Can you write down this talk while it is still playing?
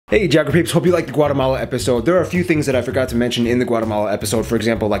Hey Geography peeps, hope you liked the Guatemala episode. There are a few things that I forgot to mention in the Guatemala episode. For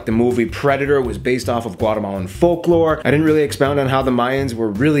example, like the movie Predator was based off of Guatemalan folklore. I didn't really expound on how the Mayans were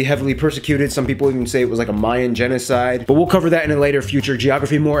really heavily persecuted. Some people even say it was like a Mayan genocide. But we'll cover that in a later future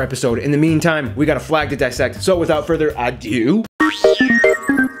Geography More episode. In the meantime, we got a flag to dissect. So without further ado...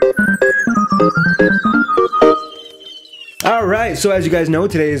 Alright, so as you guys know,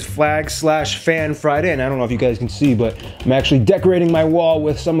 today is Flag/Fan Friday, and I don't know if you guys can see, but I'm actually decorating my wall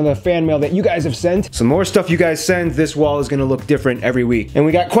with some of the fan mail that you guys have sent. Some more stuff you guys send, this wall is gonna look different every week. And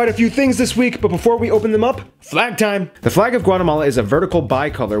we got quite a few things this week, but before we open them up, flag time! The flag of Guatemala is a vertical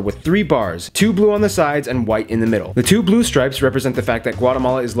bicolor with 3 bars, 2 blue on the sides and white in the middle. The 2 blue stripes represent the fact that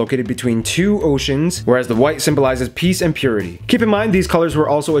Guatemala is located between 2 oceans, whereas the white symbolizes peace and purity. Keep in mind, these colors were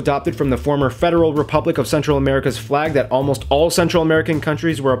also adopted from the former Federal Republic of Central America's flag that almost all Central American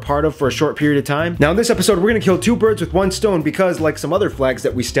countries were a part of for a short period of time. Now in this episode, we're gonna kill 2 birds with 1 stone because, like some other flags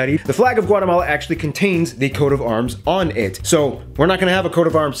that we studied, the flag of Guatemala actually contains the coat of arms on it. So we're not gonna have a coat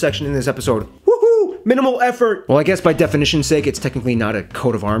of arms section in this episode. Minimal effort. Well, I guess by definition's sake, it's technically not a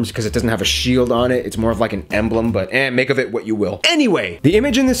coat of arms because it doesn't have a shield on it. It's more of like an emblem, but make of it what you will. Anyway, the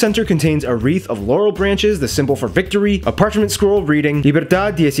image in the center contains a wreath of laurel branches, the symbol for victory, a parchment scroll reading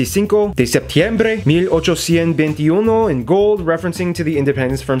Libertad 15 de septiembre 1821 in gold, referencing to the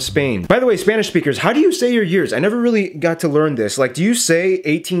independence from Spain. By the way, Spanish speakers, how do you say your years? I never really got to learn this. Like, do you say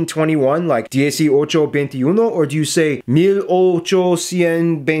 1821 like 1821, or do you say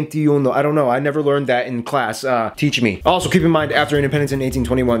 1821? I don't know. I never learned that in class. Teach me. Also, keep in mind, after independence in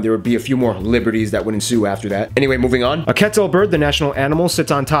 1821, there would be a few more liberties that would ensue after that. Anyway, moving on. A Quetzal bird, the national animal, sits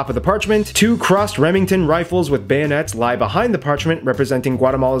on top of the parchment. 2 crossed Remington rifles with bayonets lie behind the parchment, representing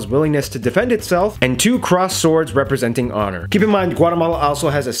Guatemala's willingness to defend itself, and 2 crossed swords representing honor. Keep in mind, Guatemala also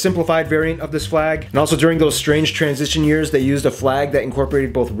has a simplified variant of this flag, and also during those strange transition years, they used a flag that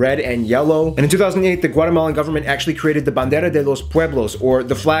incorporated both red and yellow. And in 2008, the Guatemalan government actually created the Bandera de los Pueblos, or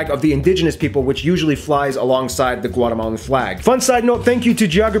the flag of the indigenous people, which usually flies alongside the Guatemalan flag. Fun side note, thank you to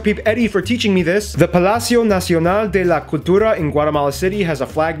Geography Eddie for teaching me this. The Palacio Nacional de la Cultura in Guatemala City has a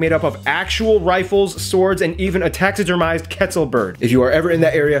flag made up of actual rifles, swords, and even a taxidermized Quetzal bird. If you are ever in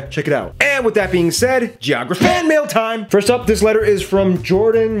that area, check it out. And with that being said, Geography fan mail time! First up, this letter is from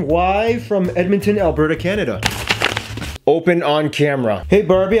Jordan Y from Edmonton, Alberta, Canada. Open on camera. Hey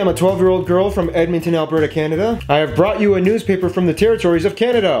Barbie, I'm a 12-year-old girl from Edmonton, Alberta, Canada. I have brought you a newspaper from the territories of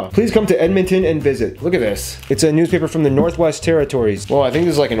Canada. Please come to Edmonton and visit. Look at this. It's a newspaper from the Northwest Territories. Well, I think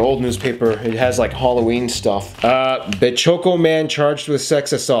this is like an old newspaper. It has like Halloween stuff. Bechoco man charged with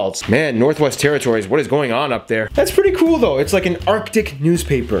sex assaults. Man, Northwest Territories, what is going on up there? That's pretty cool though. It's like an Arctic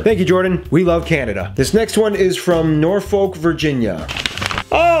newspaper. Thank you, Jordan. We love Canada. This next one is from Norfolk, Virginia.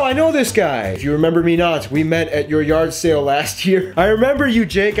 Oh, I know this guy. If you remember me not, we met at your yard sale last year. I remember you,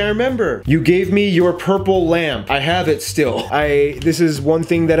 Jake, I remember. You gave me your purple lamp. I have it still. This is one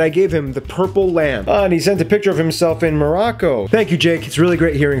thing that I gave him, the purple lamp. And he sent a picture of himself in Morocco. Thank you, Jake. It's really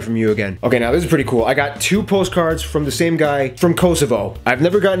great hearing from you again. Okay, now this is pretty cool. I got 2 postcards from the same guy from Kosovo. I've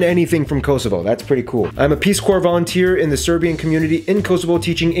never gotten anything from Kosovo. That's pretty cool. I'm a Peace Corps volunteer in the Serbian community in Kosovo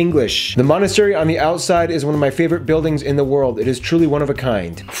teaching English. The monastery on the outside is one of my favorite buildings in the world. It is truly one of a kind.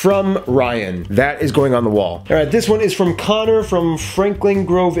 From Ryan. That is going on the wall. Alright, this one is from Connor from Franklin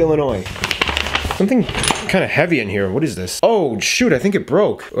Grove, Illinois. Something kind of heavy in here. What is this? Oh, shoot, I think it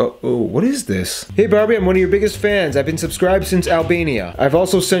broke. Oh, what is this? Hey Barbie, I'm one of your biggest fans. I've been subscribed since Albania. I've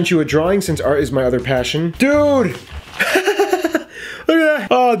also sent you a drawing since art is my other passion. Dude! Look at that.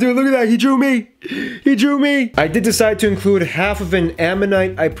 Oh, dude, look at that. He drew me. He drew me. I did decide to include half of an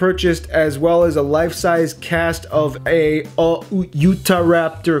ammonite I purchased as well as a life-size cast of a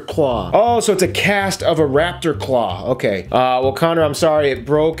Utahraptor claw. Oh, so it's a cast of a raptor claw. Okay. Well, Connor, I'm sorry. It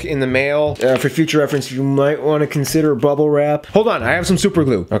broke in the mail. For future reference, you might want to consider bubble wrap. Hold on. I have some super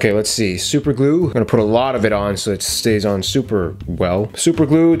glue. Okay, let's see. Super glue. I'm going to put a lot of it on so it stays on super well. Super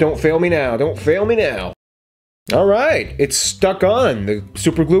glue. Don't fail me now. Don't fail me now. Alright, it's stuck on. The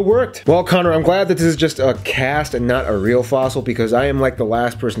super glue worked. Well, Connor, I'm glad that this is just a cast and not a real fossil because I am like the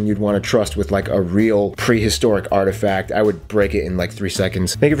last person you'd want to trust with like a real prehistoric artifact. I would break it in like 3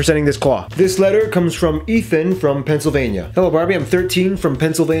 seconds. Thank you for sending this claw. This letter comes from Ethan from Pennsylvania. Hello Barbie, I'm 13 from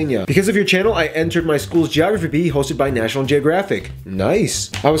Pennsylvania. Because of your channel, I entered my school's geography bee hosted by National Geographic.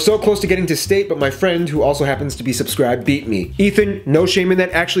 Nice. I was so close to getting to state, but my friend, who also happens to be subscribed, beat me. Ethan, no shame in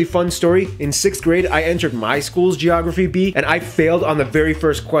that actually fun story. In 6th grade, I entered my school school's geography be, and I failed on the very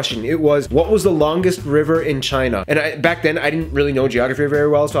first question. It was, what was the longest river in China? And back then, I didn't really know geography very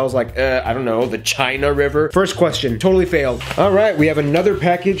well, so I was like, I don't know, the China River. First question, totally failed. All right, we have another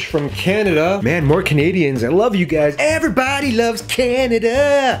package from Canada. Man, more Canadians. I love you guys. Everybody loves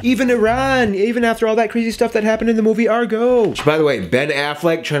Canada. Even Iran, even after all that crazy stuff that happened in the movie Argo. Which, by the way, Ben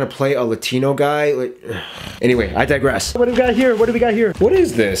Affleck trying to play a Latino guy. Like, anyway, I digress. What do we got here? What do we got here? What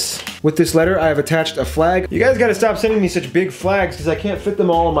is this? With this letter, I have attached a flag. You guys gotta stop sending me such big flags because I can't fit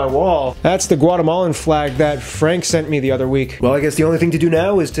them all on my wall. That's the Guatemalan flag that Frank sent me the other week. Well, I guess the only thing to do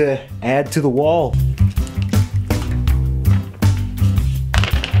now is to add to the wall.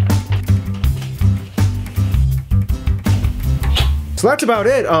 So that's about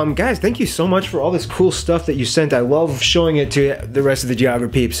it. Guys, thank you so much for all this cool stuff that you sent. I love showing it to the rest of the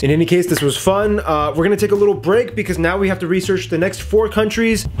geography peeps. In any case, this was fun. We're gonna take a little break because now we have to research the next 4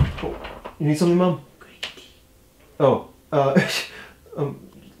 countries. Oh, you need something, Mom? Oh,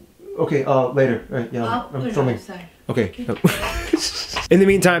 okay, later. All right, yeah, I'm filming. Okay. In the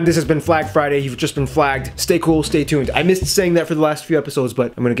meantime, this has been Flag Friday. You've just been flagged. Stay cool, stay tuned. I missed saying that for the last few episodes,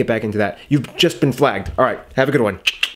 but I'm gonna get back into that. You've just been flagged. All right, have a good one.